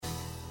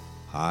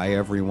Hi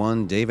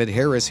everyone, David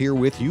Harris here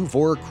with you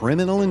for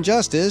Criminal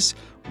Injustice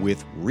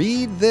with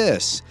Read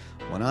This.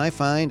 When I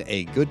find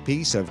a good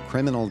piece of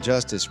criminal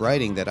justice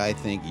writing that I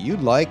think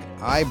you'd like,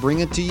 I bring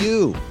it to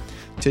you.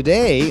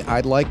 Today,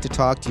 I'd like to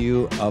talk to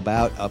you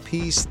about a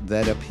piece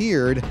that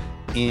appeared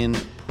in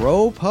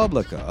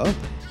ProPublica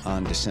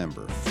on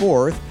December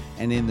 4th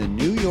and in the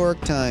New York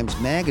Times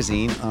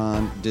Magazine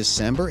on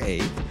December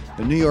 8th.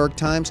 The New York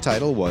Times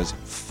title was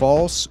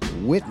False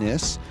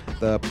Witness.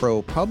 The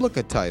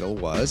ProPublica title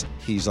was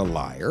He's a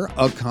Liar,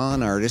 a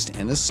Con Artist,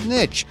 and a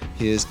Snitch.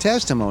 His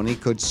testimony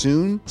could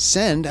soon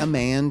send a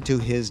man to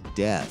his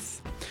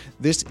death.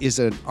 This is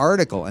an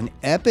article, an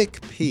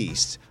epic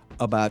piece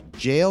about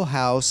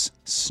jailhouse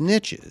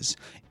snitches,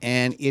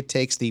 and it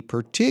takes the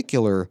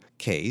particular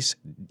case,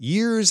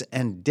 years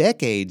and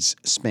decades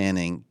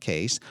spanning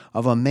case,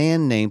 of a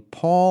man named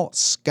Paul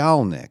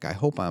Skalnick. I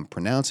hope I'm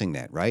pronouncing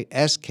that right,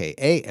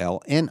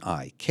 Skalnik,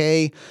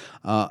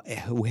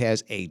 who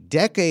has a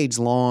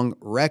decades-long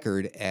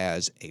record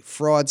as a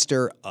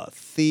fraudster, a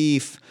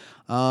thief.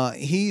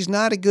 He's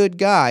not a good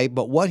guy,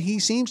 but what he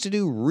seems to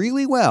do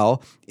really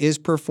well is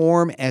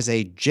perform as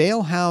a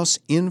jailhouse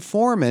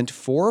informant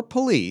for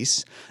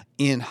police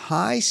in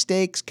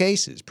high-stakes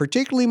cases,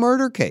 particularly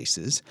murder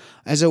cases,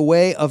 as a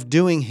way of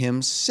doing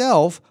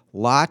himself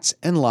lots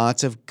and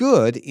lots of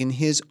good in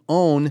his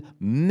own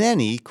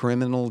many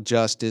criminal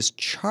justice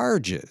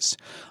charges.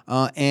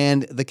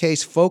 And the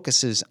case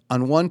focuses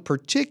on one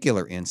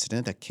particular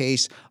incident, a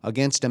case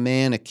against a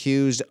man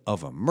accused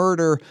of a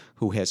murder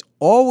who has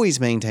always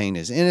maintained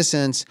his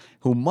innocence,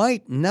 who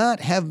might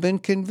not have been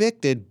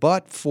convicted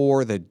but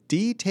for the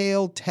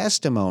detailed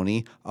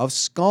testimony of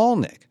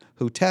Skalnick,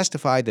 who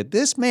testified that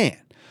this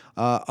man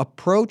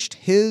approached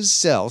his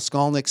cell,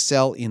 Skalnick's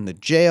cell in the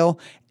jail,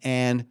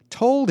 and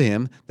told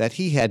him that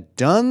he had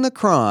done the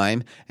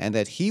crime and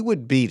that he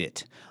would beat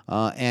it,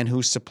 and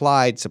who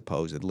supplied,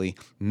 supposedly,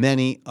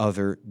 many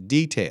other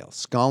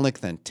details. Skalnick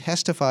then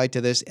testified to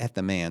this at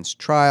the man's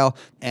trial,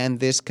 and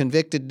this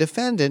convicted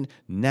defendant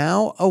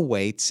now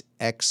awaits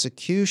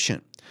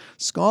execution.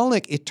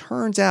 Skalnick, it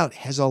turns out,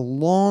 has a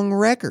long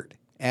record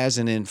as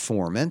an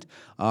informant,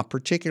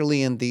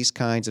 particularly in these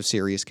kinds of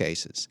serious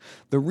cases.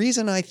 The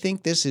reason I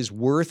think this is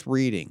worth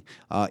reading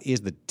is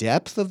the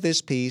depth of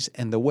this piece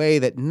and the way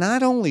that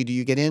not only do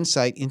you get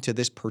insight into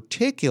this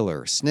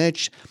particular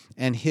snitch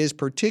and his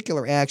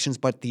particular actions,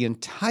 but the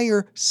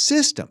entire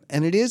system.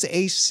 And it is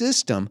a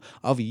system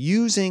of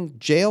using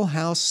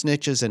jailhouse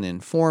snitches and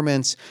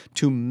informants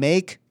to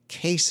make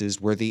cases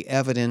where the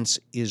evidence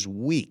is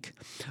weak.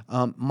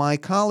 My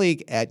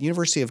colleague at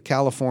University of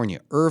California,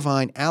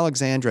 Irvine,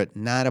 Alexandra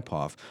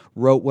Natapov,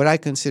 wrote what I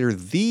consider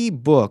the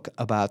book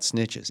about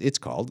snitches. It's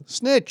called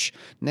Snitch,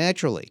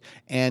 naturally,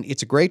 and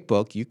it's a great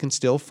book. You can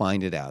still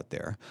find it out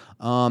there,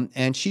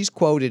 and she's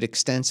quoted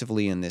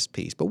extensively in this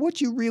piece. But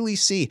what you really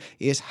see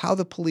is how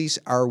the police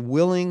are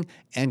willing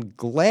and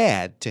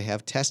glad to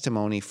have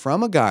testimony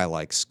from a guy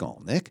like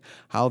Skalnick,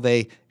 how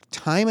they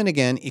time and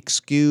again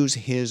excuse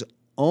his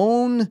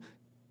own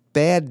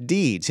bad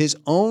deeds, his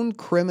own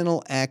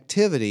criminal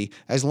activity,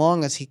 as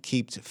long as he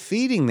keeps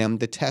feeding them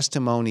the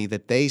testimony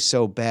that they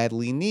so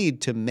badly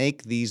need to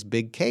make these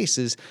big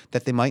cases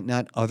that they might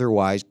not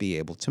otherwise be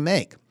able to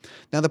make.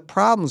 Now, the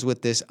problems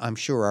with this, I'm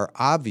sure, are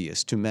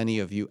obvious to many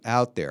of you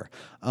out there,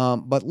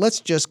 but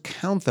let's just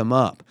count them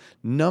up.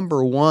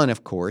 Number one,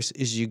 of course,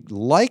 is you're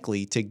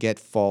likely to get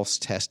false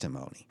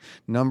testimony.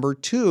 Number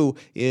two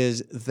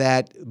is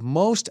that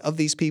most of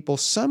these people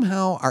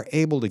somehow are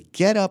able to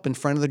get up in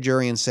front of the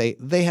jury and say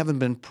they haven't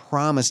been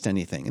promised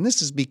anything. And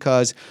this is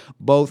because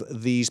both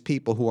these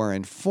people who are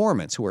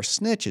informants, who are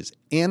snitches,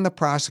 and the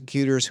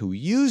prosecutors who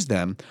use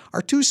them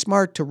are too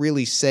smart to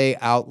really say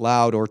out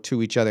loud or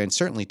to each other, and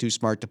certainly too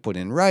smart to put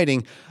in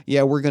writing,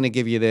 yeah, we're going to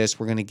give you this,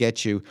 we're going to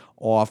get you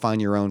off on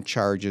your own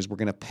charges, we're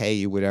going to pay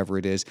you whatever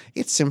it is.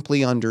 It's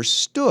simply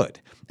understood.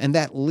 And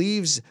that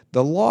leaves,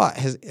 the law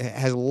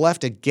has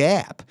left a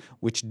gap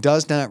which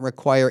does not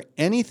require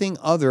anything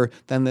other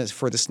than this,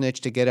 for the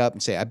snitch to get up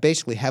and say, I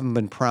basically haven't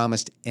been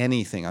promised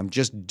anything. I'm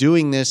just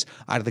doing this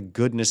out of the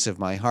goodness of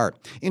my heart.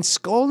 In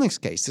Skalnick's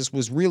case, this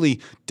was really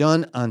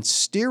done on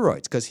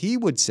steroids, because he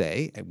would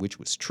say, which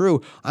was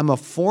true, I'm a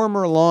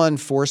former law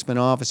enforcement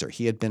officer.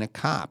 He had been a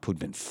cop who'd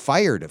been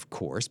fired, of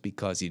course,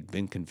 because he'd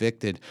been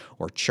convicted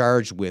or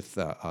charged with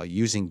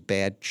using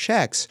bad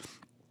checks.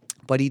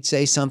 But he'd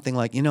say something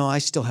like, I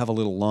still have a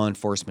little law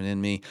enforcement in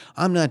me.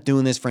 I'm not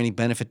doing this for any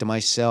benefit to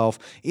myself.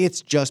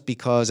 It's just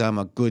because I'm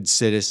a good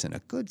citizen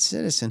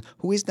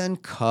who is then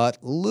cut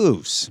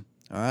loose.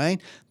 All right?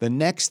 The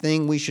next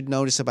thing we should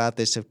notice about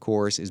this, of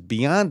course, is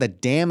beyond the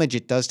damage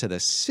it does to the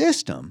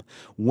system,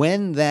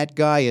 when that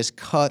guy is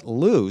cut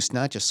loose,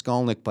 not just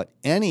Skalnick, but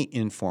any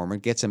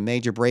informant gets a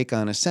major break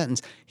on a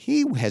sentence,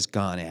 he has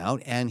gone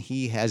out and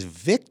he has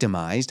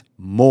victimized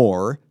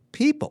more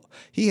people.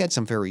 He had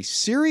some very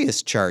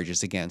serious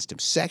charges against him.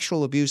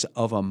 Sexual abuse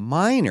of a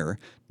minor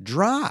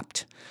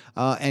dropped.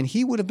 And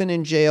he would have been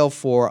in jail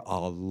for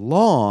a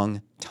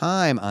long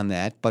time on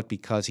that, but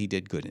because he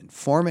did good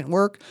informant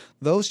work,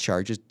 those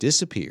charges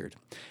disappeared.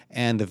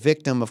 And the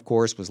victim, of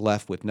course, was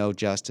left with no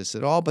justice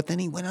at all, but then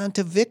he went on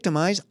to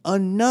victimize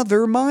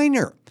another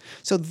minor.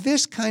 So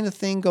this kind of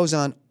thing goes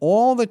on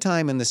all the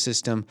time in the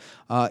system.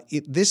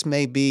 This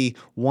may be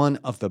one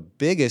of the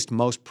biggest,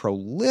 most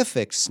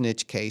prolific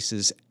snitch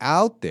cases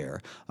out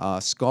there.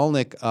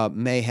 Skolnick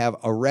may have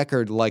a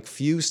record like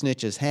few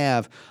snitches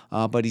have,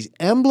 but he's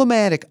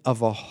emblematic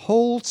of a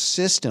whole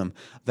system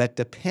that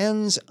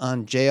depends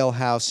on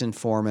jailhouse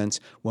informants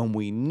when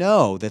we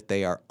know that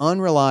they are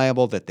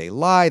unreliable, that they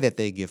lie, that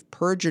they give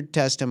perjured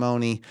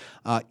testimony.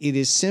 It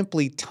is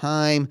simply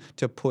time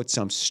to put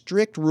some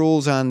strict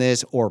rules on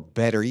this, or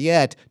better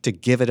yet, to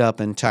give it up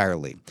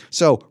entirely.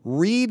 So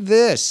read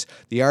this,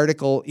 the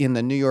article in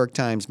the New York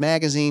Times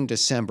Magazine,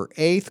 December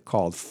 8th,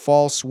 called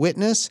False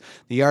Witness,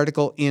 the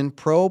article in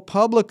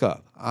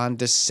ProPublica on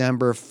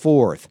December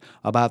 4th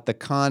about the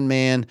con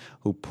man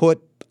who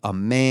put a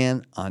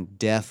man on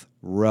death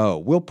row.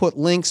 We'll put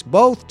links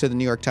both to the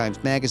New York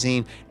Times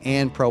Magazine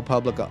and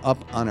ProPublica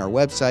up on our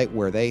website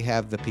where they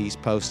have the piece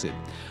posted.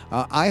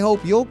 I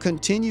hope you'll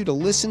continue to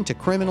listen to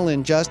Criminal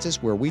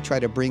Injustice, where we try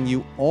to bring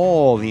you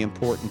all the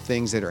important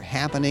things that are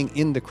happening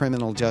in the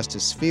criminal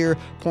justice sphere,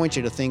 point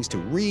you to things to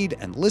read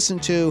and listen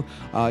to.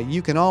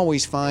 You can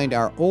always find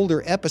our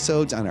older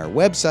episodes on our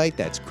website,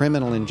 that's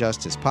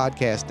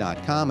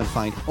criminalinjusticepodcast.com, and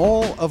find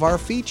all of our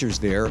features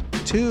there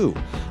too.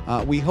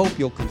 We hope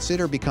you'll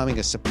consider becoming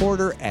a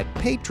supporter at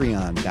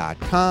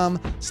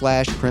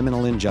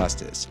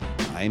patreon.com/criminalinjustice.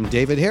 I'm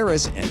David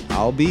Harris, and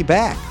I'll be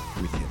back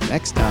with you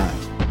next time.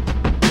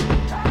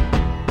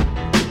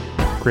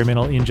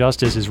 Criminal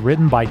Injustice is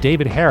written by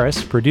David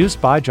Harris,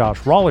 produced by Josh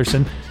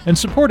Rawlerson, and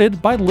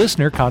supported by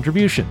listener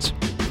contributions.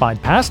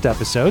 Find past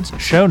episodes,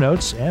 show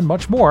notes, and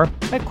much more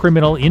at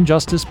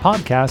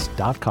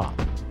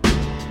criminalinjusticepodcast.com.